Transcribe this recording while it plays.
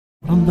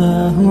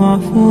رباه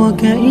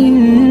عفوك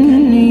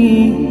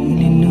إني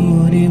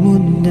للنور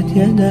مدت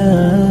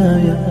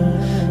يداي،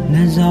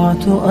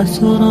 نزعت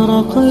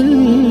أسرار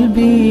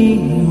قلبي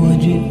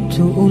وجئت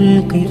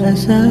ألقي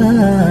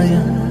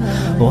أسايا،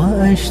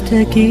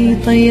 وأشتكي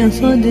طي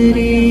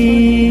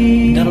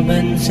صدري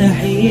دربا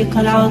سحيق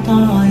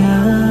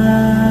العطايا.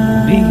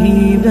 به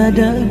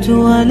بدأت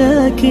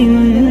ولكن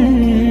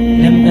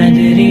لم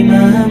أدر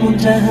ما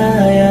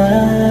منتهايا،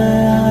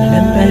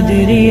 لم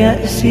أدر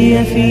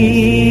يأسي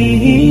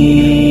فيه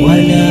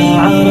ولا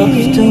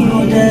عرفت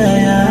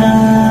هدايا،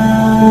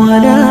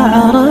 ولا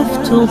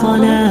عرفت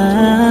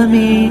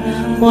ظلامي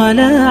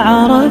ولا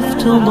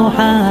عرفت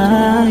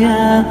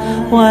ضحايا،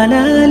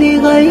 ولا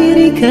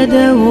لغيرك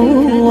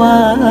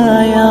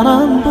دوايا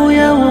رب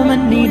يوم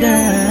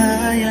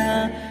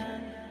الندايا.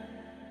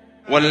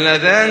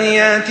 واللذان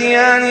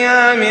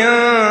يأتيانها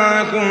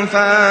منكم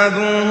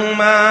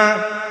فآذوهما،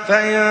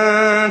 فإن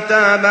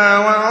تابا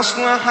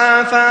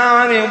وأصلحا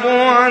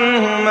فأعرضوا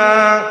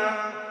عنهما.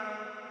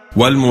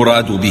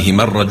 والمراد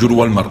بهما الرجل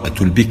والمرأة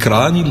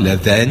البكران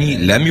اللذان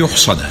لم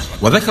يحصنا.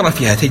 وذكر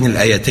في هاتين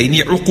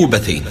الآيتين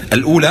عقوبتين: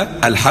 الأولى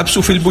الحبس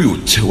في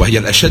البيوت وهي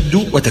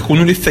الأشد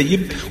وتكون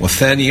للثيب،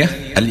 والثانية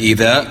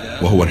الإيذاء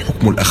وهو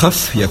الحكم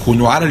الأخف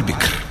يكون على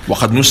البكر.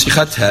 وقد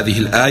نسخت هذه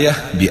الآية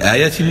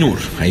بآية النور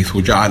حيث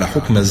جعل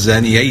حكم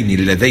الزانيين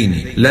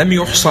اللذين لم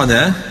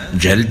يحصنا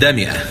جلد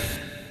 100.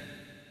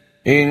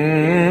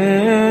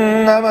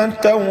 إنما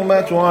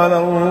التوبة على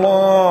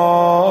الله.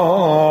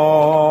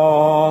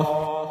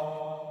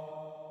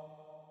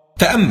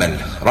 تأمل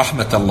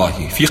رحمة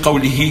الله في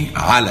قوله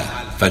على،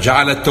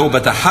 فجعل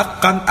التوبة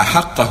حقا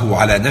أحقه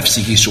على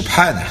نفسه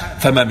سبحانه،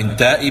 فما من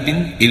تائب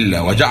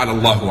إلا وجعل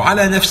الله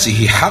على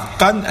نفسه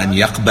حقا أن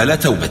يقبل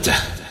توبته.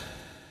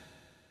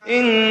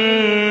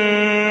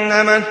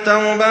 إنما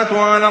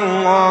التوبة على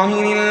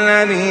الله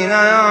للذين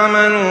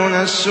يعملون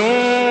السوء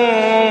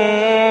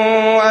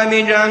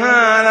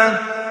بجهالة.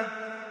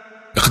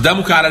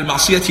 إقدامك على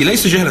المعصية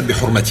ليس جهلا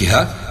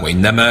بحرمتها،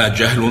 وإنما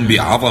جهل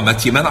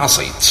بعظمة من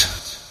عصيت.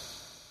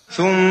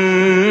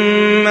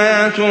 ثم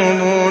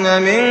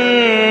يتوبون من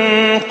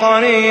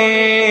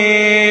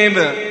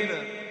قريب.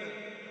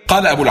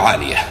 قال أبو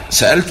العالية: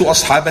 سألت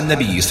أصحاب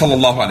النبي صلى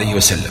الله عليه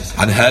وسلم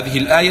عن هذه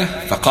الآية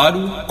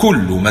فقالوا: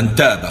 كل من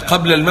تاب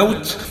قبل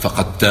الموت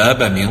فقد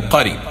تاب من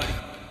قريب.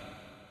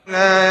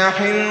 لا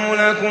يحل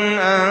لكم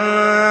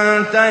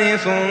أن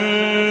ترثوا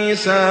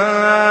النساء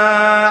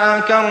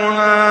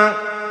كرها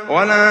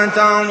ولا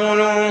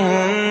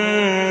تعضلوهن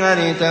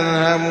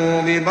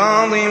لتذهبوا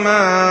ببعض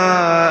ما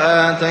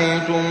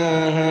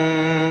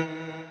آتيتموهن.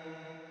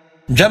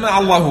 جمع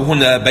الله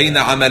هنا بين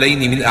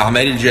عملين من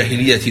أعمال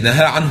الجاهلية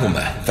نهى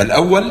عنهما،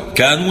 فالأول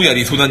كانوا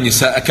يرثون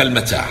النساء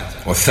كالمتاع،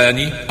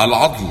 والثاني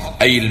العضل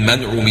أي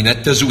المنع من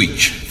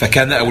التزويج،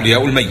 فكان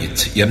أولياء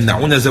الميت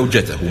يمنعون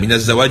زوجته من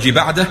الزواج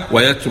بعده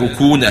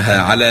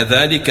ويتركونها على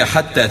ذلك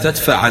حتى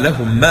تدفع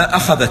لهم ما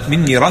أخذت من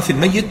ميراث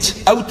الميت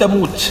أو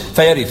تموت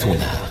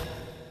فيرثونها.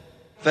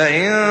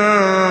 فإن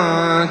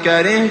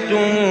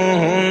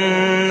كرهتموهن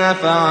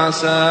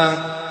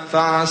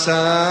فعسى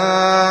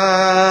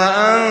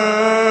أن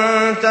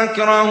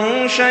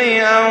تكرهوا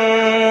شيئا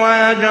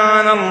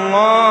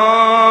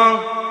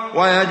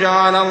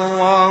ويجعل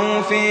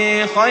الله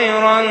فيه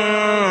خيرا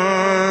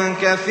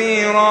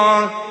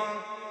كثيرا.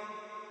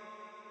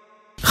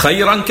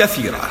 خيرا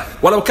كثيرا،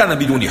 ولو كان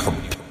بدون حب،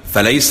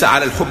 فليس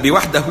على الحب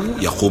وحده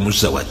يقوم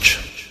الزواج.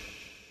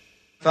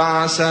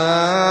 فعسى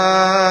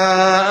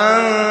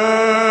أن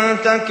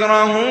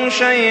تكرهوا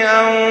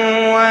شيئا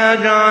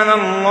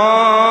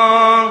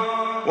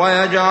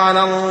ويجعل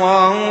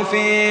الله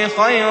فيه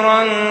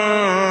خيرا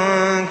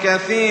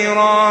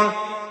كثيرا.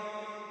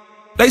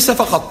 ليس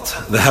فقط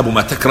ذهاب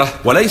ما تكره،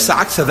 وليس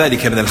عكس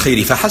ذلك من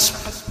الخير فحسب،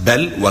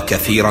 بل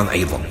وكثيرا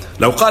أيضا.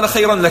 لو قال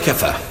خيرا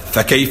لكفى،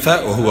 فكيف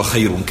وهو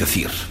خير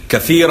كثير؟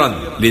 كثيرا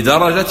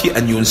لدرجة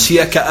أن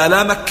ينسيك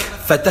آلامك،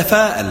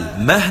 فتفاءل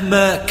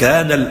مهما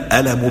كان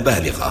الألم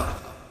بالغا.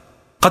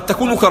 قد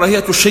تكون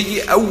كراهية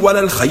الشيء أول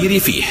الخير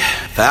فيه،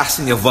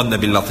 فأحسن الظن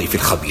باللطيف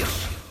الخبير.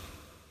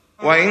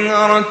 وإن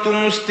أردتم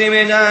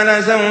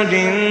استبدال زوج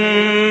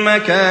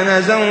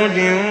مكان زوج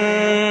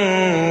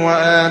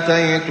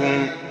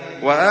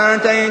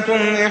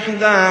وآتيتم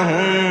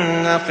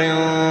إحداهن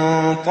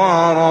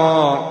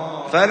قنطارا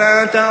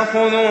فلا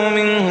تأخذوا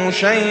منه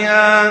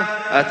شيئا،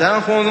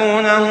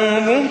 أتأخذونه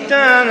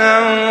بهتانا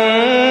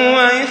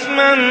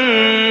وإثما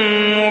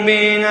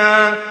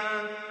مبينا.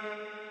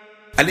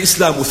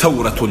 الإسلام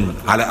ثورة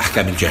على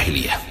أحكام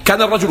الجاهلية.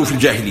 كان الرجل في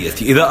الجاهلية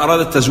إذا أراد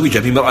التزويج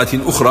بامرأة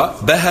أخرى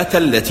بهت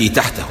التي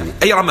تحته،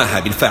 أي رماها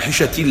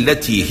بالفاحشة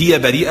التي هي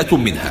بريئة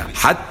منها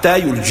حتى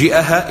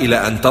يلجئها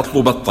إلى أن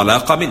تطلب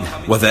الطلاق منه،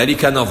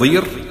 وذلك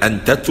نظير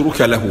أن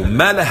تترك له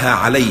ما لها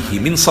عليه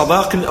من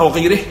صداق أو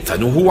غيره،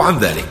 فنهوا عن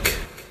ذلك.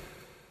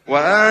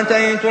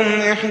 وآتيتم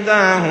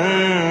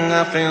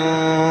إحداهن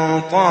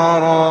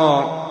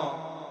قنطارا.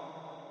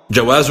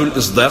 جواز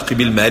الإصداق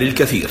بالمال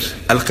الكثير.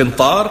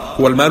 القنطار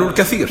هو المال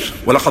الكثير،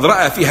 ولقد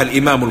رأى فيها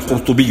الإمام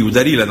القرطبي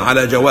دليلا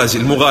على جواز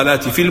المغالاة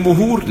في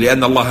المهور،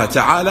 لأن الله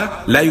تعالى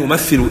لا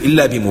يمثل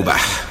إلا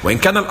بمباح، وإن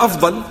كان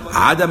الأفضل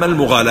عدم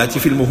المغالاة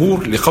في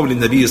المهور، لقول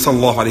النبي صلى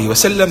الله عليه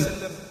وسلم: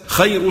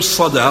 خير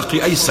الصداق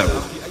أيسر.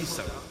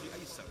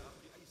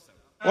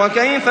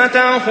 وكيف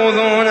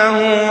تأخذونه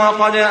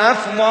وقد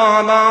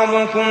أفضى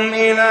بعضكم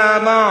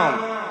إلى بعض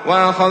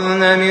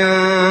وأخذن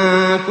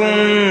منكم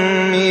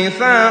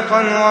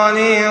ميثاقا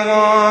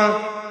غليظا.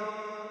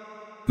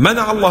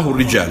 منع الله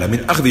الرجال من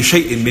أخذ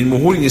شيء من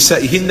مهور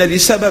نسائهن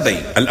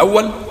لسببين: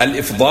 الأول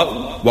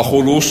الإفضاء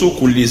وخلوص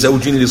كل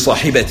زوج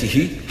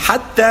لصاحبته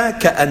حتى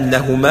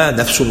كأنهما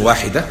نفس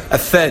واحدة.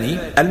 الثاني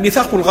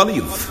الميثاق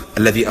الغليظ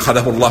الذي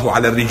أخذه الله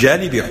على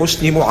الرجال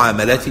بحسن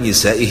معاملة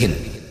نسائهن.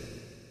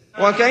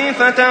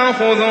 وكيف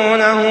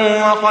تأخذونه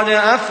وقد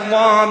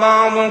أفضى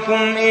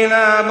بعضكم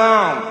إلى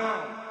بعض.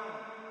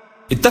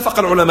 اتفق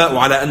العلماء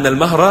على أن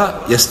المهر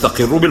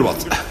يستقر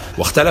بالوطء،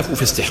 واختلفوا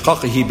في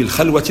استحقاقه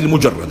بالخلوة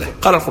المجردة.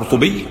 قال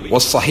القرطبي: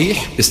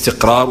 والصحيح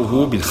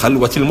استقراره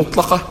بالخلوة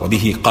المطلقة،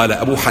 وبه قال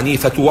أبو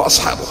حنيفة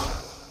وأصحابه.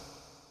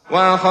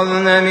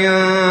 وأخذن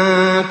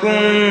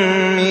منكم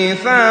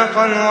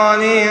ميثاقا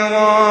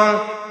غليظا.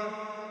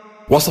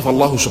 وصف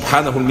الله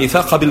سبحانه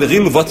الميثاق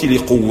بالغلظة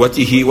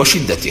لقوته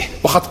وشدته،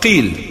 وقد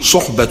قيل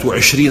صحبة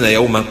 20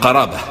 يوما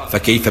قرابة،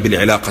 فكيف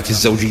بالعلاقة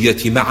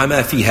الزوجية مع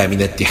ما فيها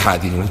من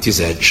اتحاد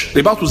وامتزاج؟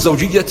 رباط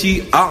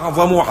الزوجية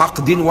أعظم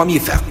عقد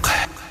وميثاق،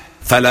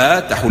 فلا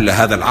تحل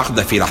هذا العقد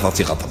في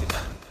لحظة غضب.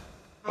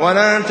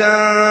 ولا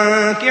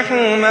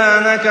تنكحوا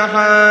ما نكح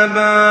آباؤكم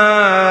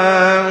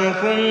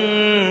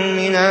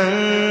من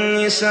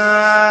النساء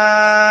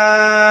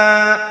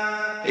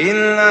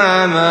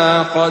إلا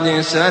ما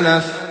قد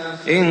سلف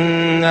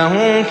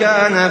إنه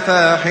كان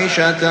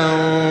فاحشة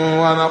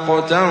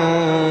ومقتا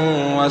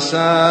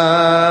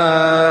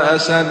وساء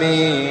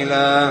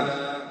سبيلا.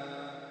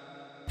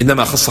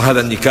 إنما خص هذا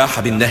النكاح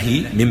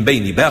بالنهي من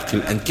بين باقي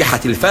الأنكحة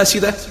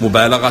الفاسدة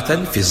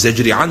مبالغة في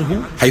الزجر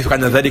عنه، حيث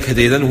كان ذلك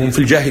ديدنهم في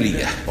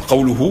الجاهلية.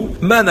 وقوله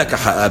ما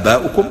نكح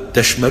آباؤكم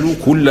تشمل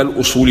كل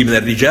الأصول من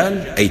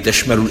الرجال، أي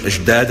تشمل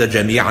الأجداد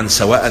جميعا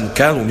سواء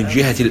كانوا من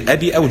جهة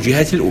الأب أو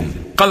جهة الأم.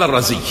 قال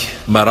الرازي: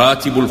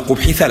 مراتب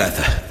القبح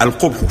 3: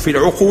 القبح في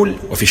العقول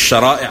وفي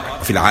الشرائع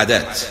وفي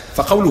العادات.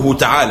 فقوله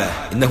تعالى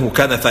إنه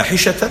كان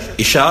فاحشة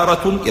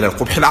إشارة إلى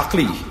القبح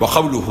العقلي،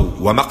 وقوله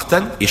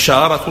ومقتا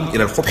إشارة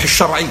إلى القبح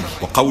الشرعي،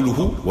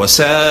 وقوله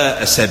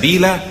وساء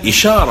سبيلا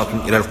إشارة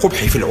إلى القبح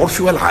في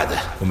العرف والعادة.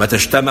 ومتى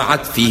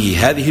اجتمعت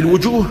فيه هذه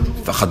الوجوه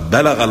فقد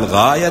بلغ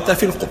الغاية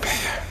في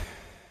القبح.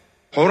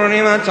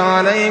 حرمت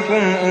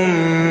عليكم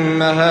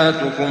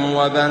أمهاتكم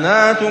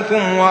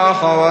وبناتكم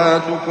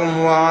وأخواتكم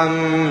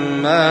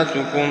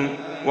وعماتكم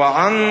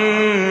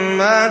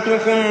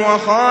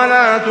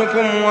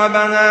وخالاتكم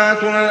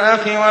وبنات الأخ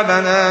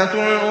وبنات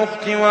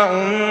الأخت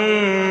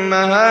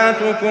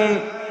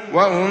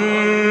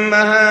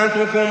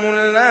وأمهاتكم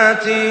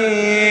اللاتي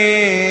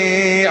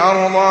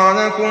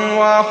أرضعنكم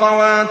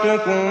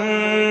وأخواتكم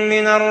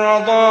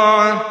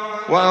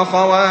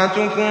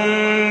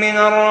من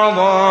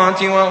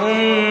الرضاعة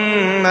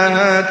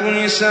وأمهات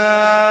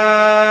نسائكم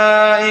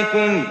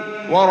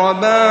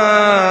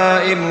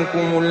وربائبكم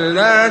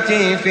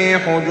اللاتي في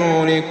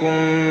حجوركم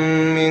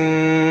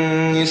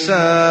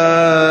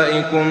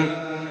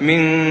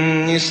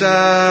من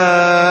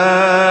نسائكم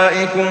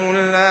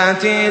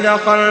اللاتي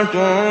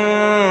دخلتم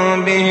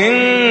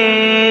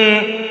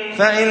بهن،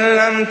 فإن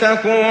لم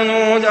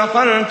تكونوا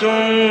دخلتم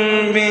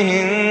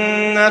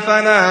بهن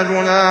فلا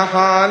جناح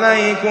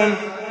عليكم،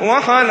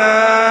 وحلائل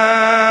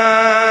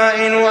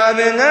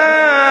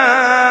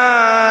أبنائكم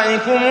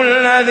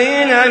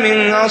الذين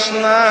من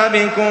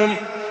أصلابكم،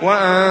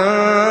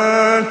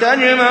 وأن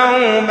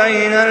تجمعوا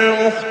بين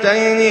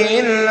الأختين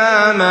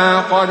إلا ما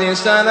قد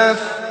سلف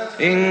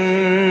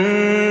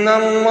إن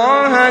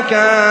الله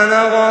كان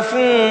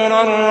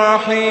غفورا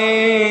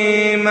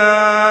رحيما.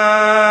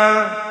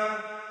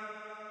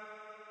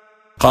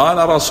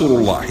 قال رسول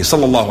الله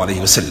صلى الله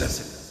عليه وسلم: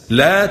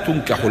 لا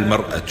تنكح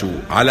المرأة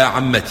على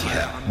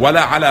عمتها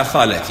ولا على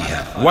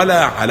خالتها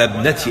ولا على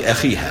ابنة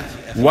أخيها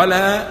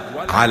ولا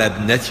على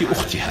ابنة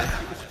أختها.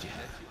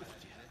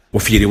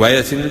 وفي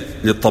رواية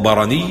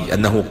للطبراني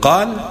أنه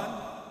قال: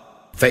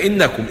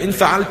 فإنكم إن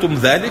فعلتم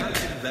ذلك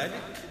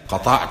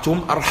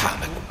قطعتم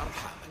أرحامكم.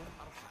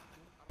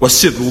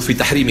 والسر في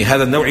تحريم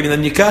هذا النوع من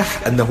النكاح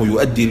أنه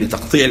يؤدي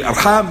لتقطيع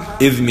الأرحام،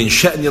 إذ من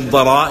شأن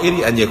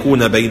الضرائر أن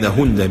يكون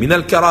بينهن من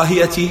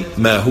الكراهية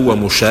ما هو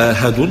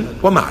مشاهد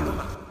ومعلوم.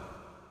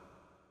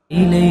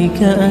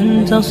 إليك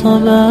أنت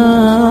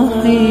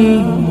صباحي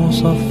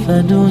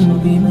مصفد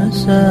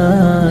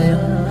بمسايا،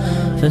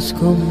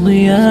 فاسكب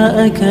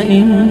ضياءك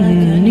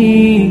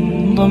إني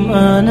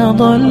ظمآن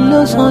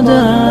ضل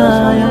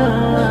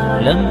صدايا،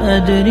 لم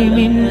أدر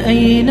من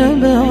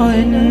أين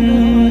بعد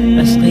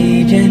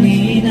أسقي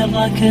جنين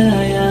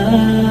الركايا،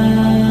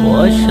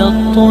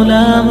 والشط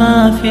لا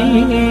ما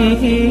فيه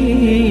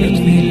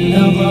يطفي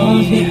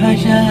الأضاف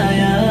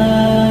حشايا،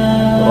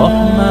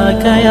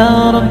 رحمك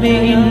يا رب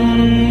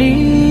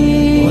إني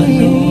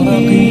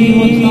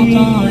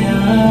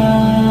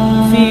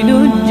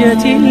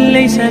بهجة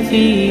ليس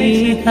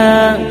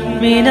فيها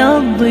من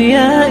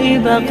الضياء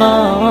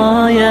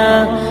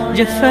بقايا،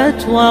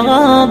 جفت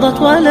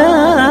وغاضت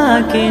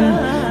ولكن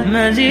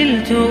ما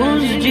زلت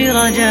أزجي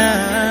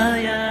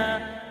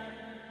رجايا.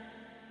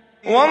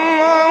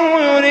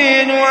 والله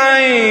يريد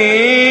أن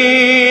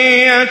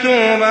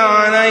يتوب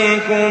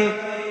عليكم.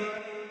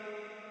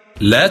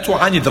 لا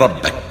تعاند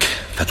ربك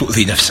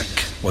فتؤذي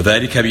نفسك،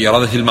 وذلك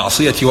بإرادة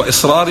المعصية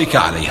وإصرارك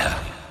عليها.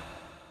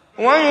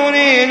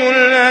 ويريد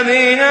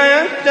الذين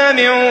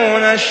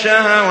يتبعون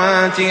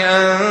الشهوات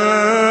أن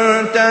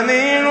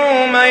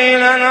تميلوا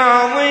ميلا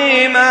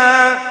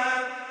عظيما.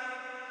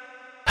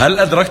 هل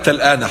أدركت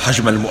الآن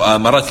حجم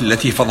المؤامرة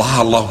التي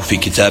فضحها الله في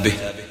كتابه؟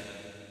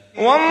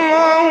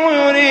 والله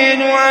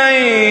يريد أن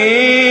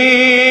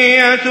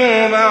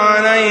يتوب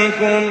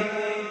عليكم،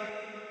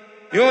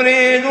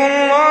 يريد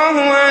الله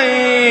أن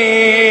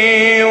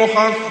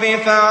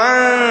يخفف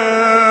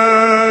عنكم.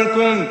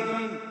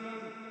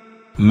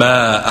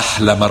 ما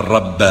أحلم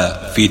الرب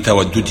في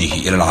تودده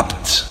إلى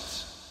العبد.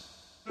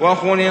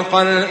 وخلق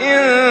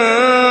الإنسان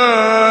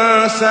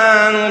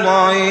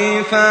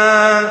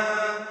ضعيفا،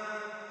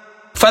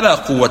 فلا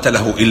قوة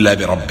له إلا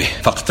بربه،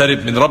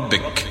 فاقترب من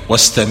ربك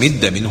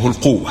واستمد منه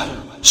القوة.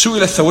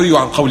 سئل الثوري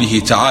عن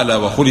قوله تعالى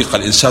وخلق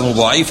الإنسان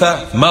ضعيفا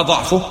ما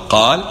ضعفه؟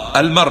 قال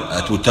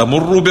المرأة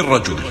تمر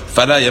بالرجل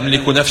فلا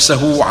يملك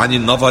نفسه عن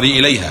النظر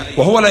إليها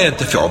وهو لا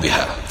ينتفع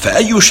بها،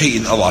 فأي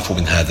شيء أضعف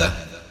من هذا؟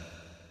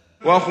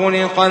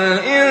 وخلق الإنسان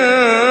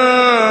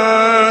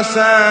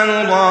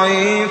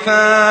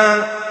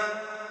ضعيفا.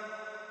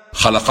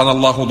 خلقنا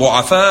الله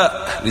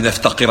ضعفاء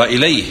لنفتقر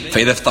إليه،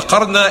 فإذا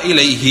افتقرنا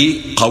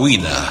إليه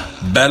قوينا.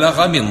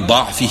 بلغ من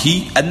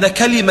ضعفه أن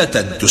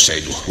كلمة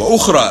تسعده،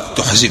 وأخرى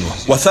تحزنه،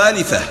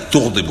 وثالثة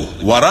تغضبه،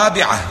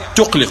 ورابعة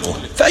تقلقه،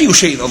 فأي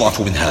شيء أضعف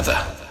من هذا؟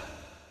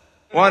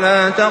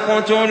 ولا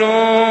تقتلوا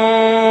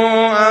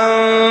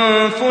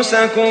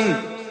أنفسكم.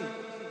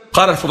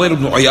 قال الفضيل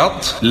بن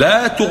عياض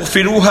لا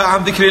تغفلوها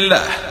عن ذكر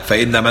الله،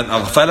 فإن من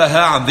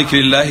أغفلها عن ذكر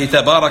الله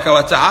تبارك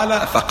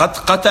وتعالى فقد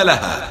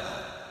قتلها.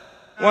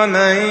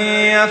 ومن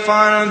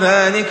يفعل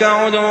ذلك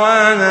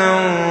عدوانا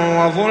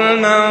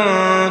وظلما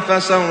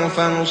فسوف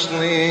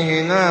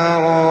نصليه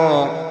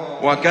نارا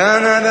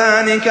وكان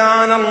ذلك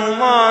على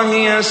الله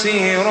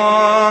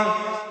يسيرا.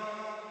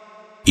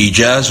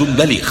 إيجاز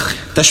بليغ.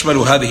 تشمل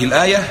هذه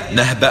الآية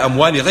نهب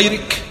أموال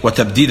غيرك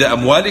وتبديد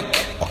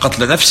أموالك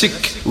وقتل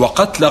نفسك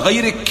وقتل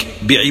غيرك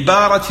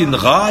بعبارة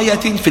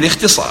غاية في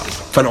الاختصار،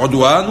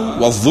 فالعدوان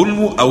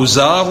والظلم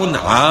أوزار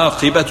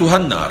عاقبتها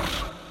النار.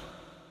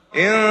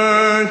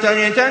 إن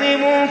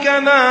تجتنبوا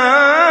كبائر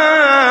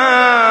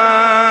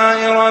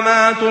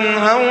ما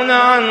تنهون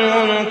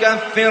عنه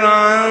نكفر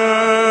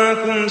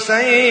عنكم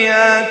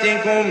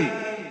سيئاتكم.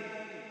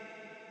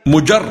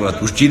 مجرد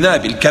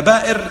اجتناب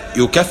الكبائر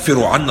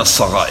يكفر عنا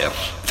الصغائر،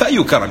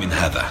 فأي كرم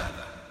هذا؟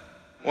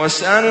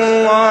 واسألوا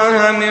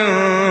الله من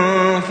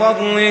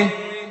فضله.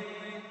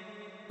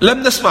 لم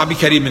نسمع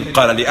بكريم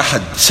قال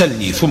لأحد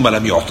سلني ثم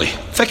لم يعطه،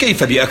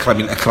 فكيف بأكرم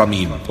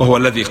الأكرمين وهو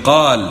الذي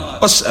قال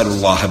واسألوا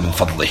الله من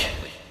فضله.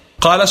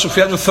 قال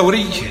سفيان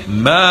الثوري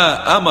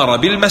ما أمر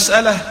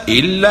بالمسألة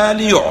إلا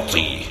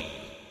ليعطي.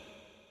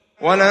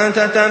 ولا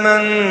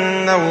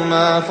تتمنوا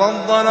ما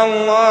فضل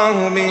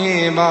الله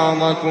به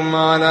بعضكم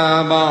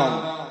على بعض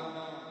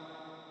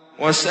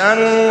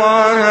واسألوا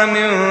الله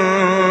من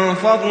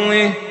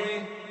فضله.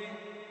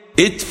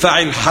 ادفع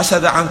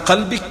الحسد عن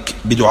قلبك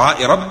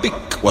بدعاء ربك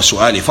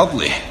وسؤال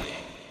فضله.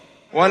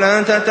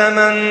 ولا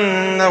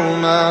تتمنوا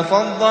ما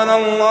فضل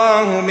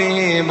الله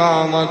به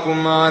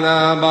بعضكم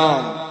على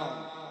بعض.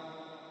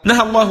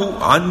 نهى الله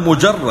عن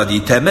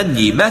مجرد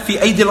تمني ما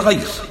في أيدي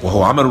الغير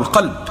وهو عمل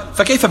القلب،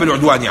 فكيف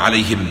بالعدوان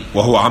عليهم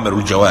وهو عمل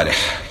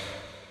الجوارح؟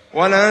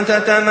 ولا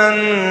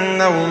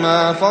تتمنوا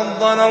ما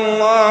فضل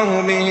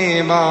الله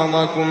به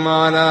بعضكم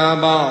على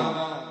بعض.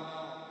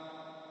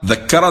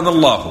 ذكرنا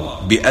الله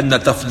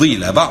بأن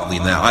تفضيل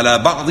بعضنا على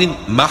بعض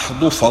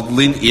محض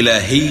فضل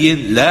إلهي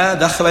لا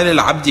دخل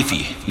للعبد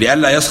فيه،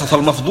 لئلا يسخط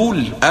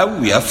المفضول أو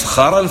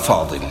يفخر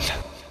الفاضل.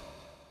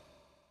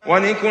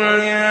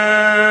 ولكل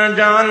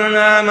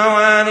جعلنا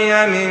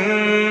موالي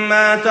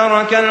مما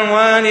ترك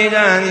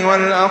الوالدان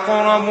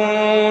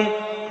والأقربون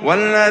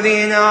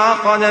والذين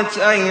عقدت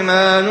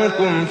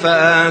أيمانكم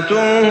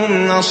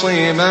فآتوهم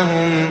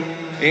نصيبهم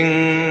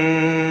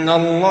إن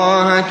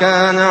الله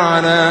كان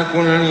على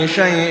كل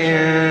شيء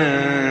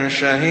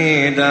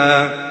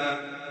شهيدا.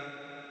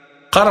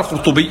 قال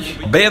القرطبي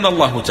بين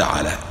الله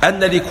تعالى أن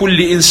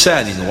لكل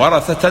إنسان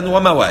ورثة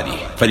وموالي،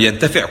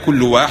 فلينتفع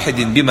كل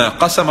واحد بما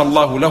قسم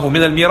الله له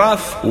من الميراث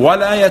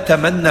ولا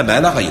يتمنى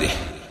مال غيره.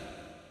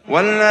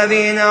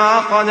 والذين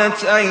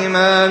عقدت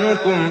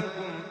أيمانكم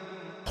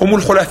هم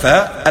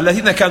الخلفاء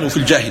الذين كانوا في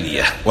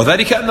الجاهلية،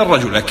 وذلك أن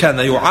الرجل كان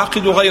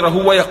يعاقد غيره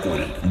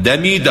ويقول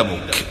دمي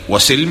دمك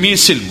وسلمي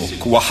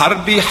سلمك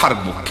وحربي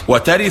حربك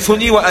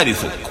وترثني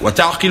وأرثك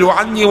وتعقل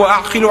عني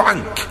وأعقل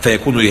عنك،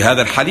 فيكون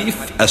لهذا الحليف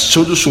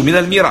السدس من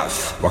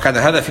الميراث. وكان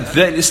هذا في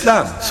ابتداء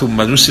الإسلام،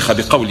 ثم نسخ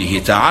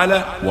بقوله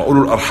تعالى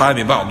وأولو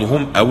الأرحام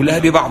بعضهم أولى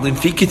ببعض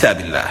في كتاب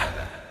الله.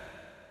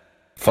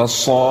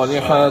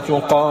 فالصالحات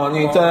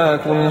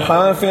قانتات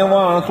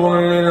حافظات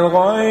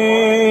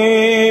للغيب.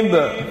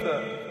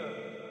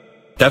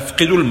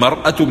 تفقد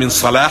المرأة من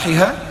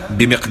صلاحها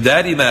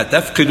بمقدار ما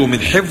تفقد من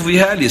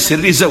حفظها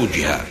لسر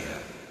زوجها.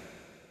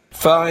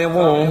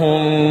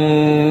 فعظوهن.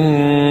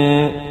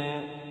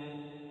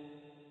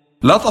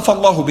 لطف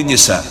الله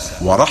بالنساء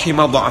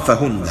ورحم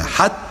ضعفهن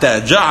حتى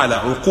جعل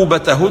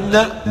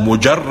عقوبتهن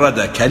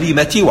مجرد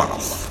كلمة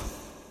وعظ.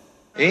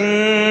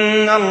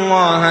 إن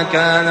الله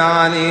كان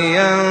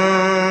عليا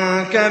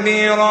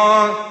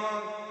كبيرا.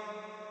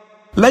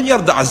 لن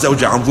يردع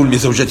الزوج عن ظلم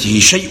زوجته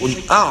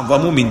شيء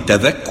أعظم من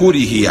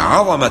تذكره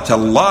عظمة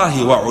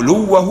الله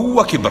وعلوه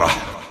وكبره.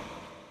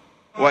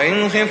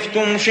 وإن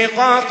خفتم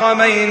شقاق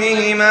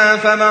بينهما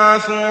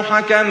فابعثوا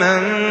حكما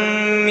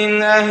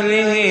من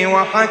أهله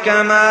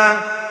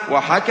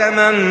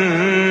وحكما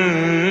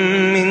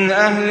من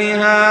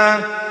أهلها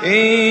إن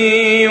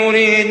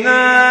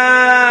يريدا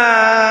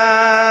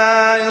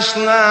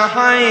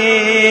إصلاحا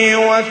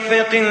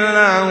يوفق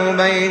الله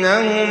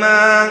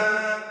بينهما.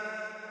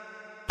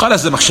 قال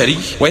الزمخشري: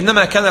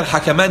 وإنما كان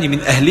الحكمان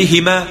من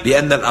أهلهما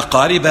لأن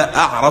الأقارب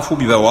أعرف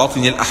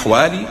ببواطن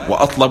الأحوال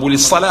وأطلب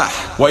للصلاح،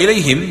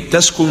 وإليهم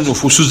تسكن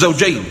نفوس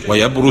الزوجين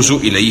ويبرز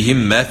إليهم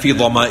ما في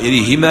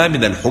ضمائرهما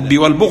من الحب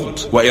والبغض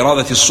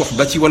وإرادة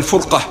الصحبة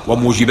والفرقة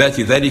وموجبات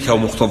ذلك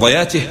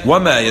ومقتضياته،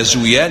 وما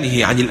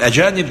يزويانه عن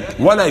الأجانب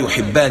ولا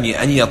يحبان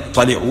أن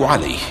يطلعوا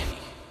عليه.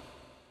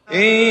 إن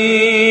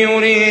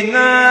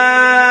يريدا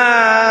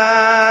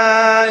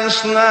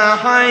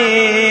إصلاحا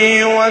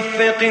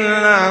يوفق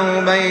الله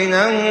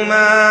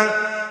بينهما.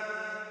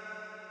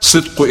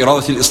 صدق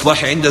إرادة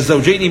الإصلاح عند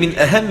الزوجين من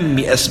أهم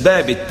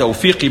أسباب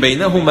التوفيق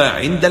بينهما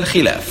عند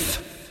الخلاف.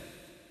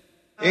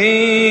 إن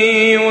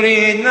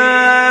يريدا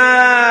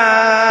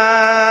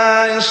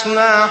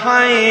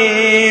إصلاحا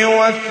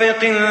يوفق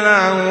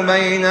الله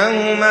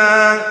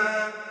بينهما.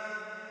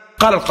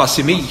 قال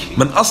القاسمي: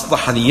 من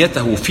أصلح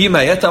نيته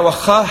فيما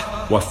يتوخاه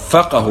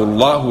وفقه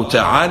الله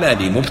تعالى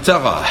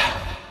لمبتغاه.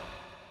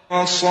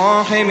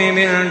 والصاحب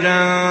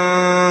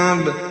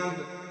بالجنب.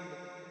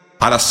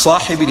 على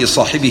الصاحب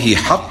لصاحبه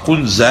حق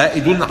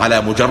زائد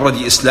على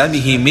مجرد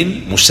إسلامه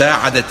من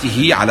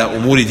مساعدته على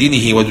أمور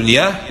دينه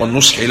ودنياه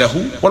والنصح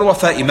له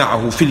والوفاء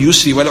معه في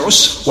اليسر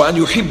والعسر،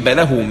 وأن يحب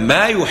له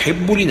ما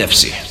يحب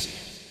لنفسه.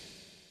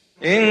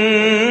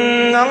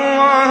 إن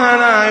الله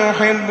لا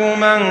يحب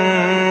من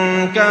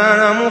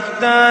كان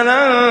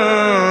مختالا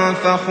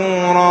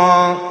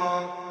فخورا.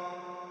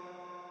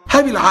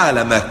 هب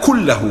العالم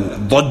كله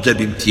ضج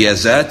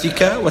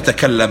بامتيازاتك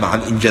وتكلم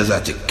عن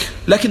إنجازاتك،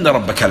 لكن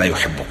ربك لا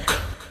يحبك.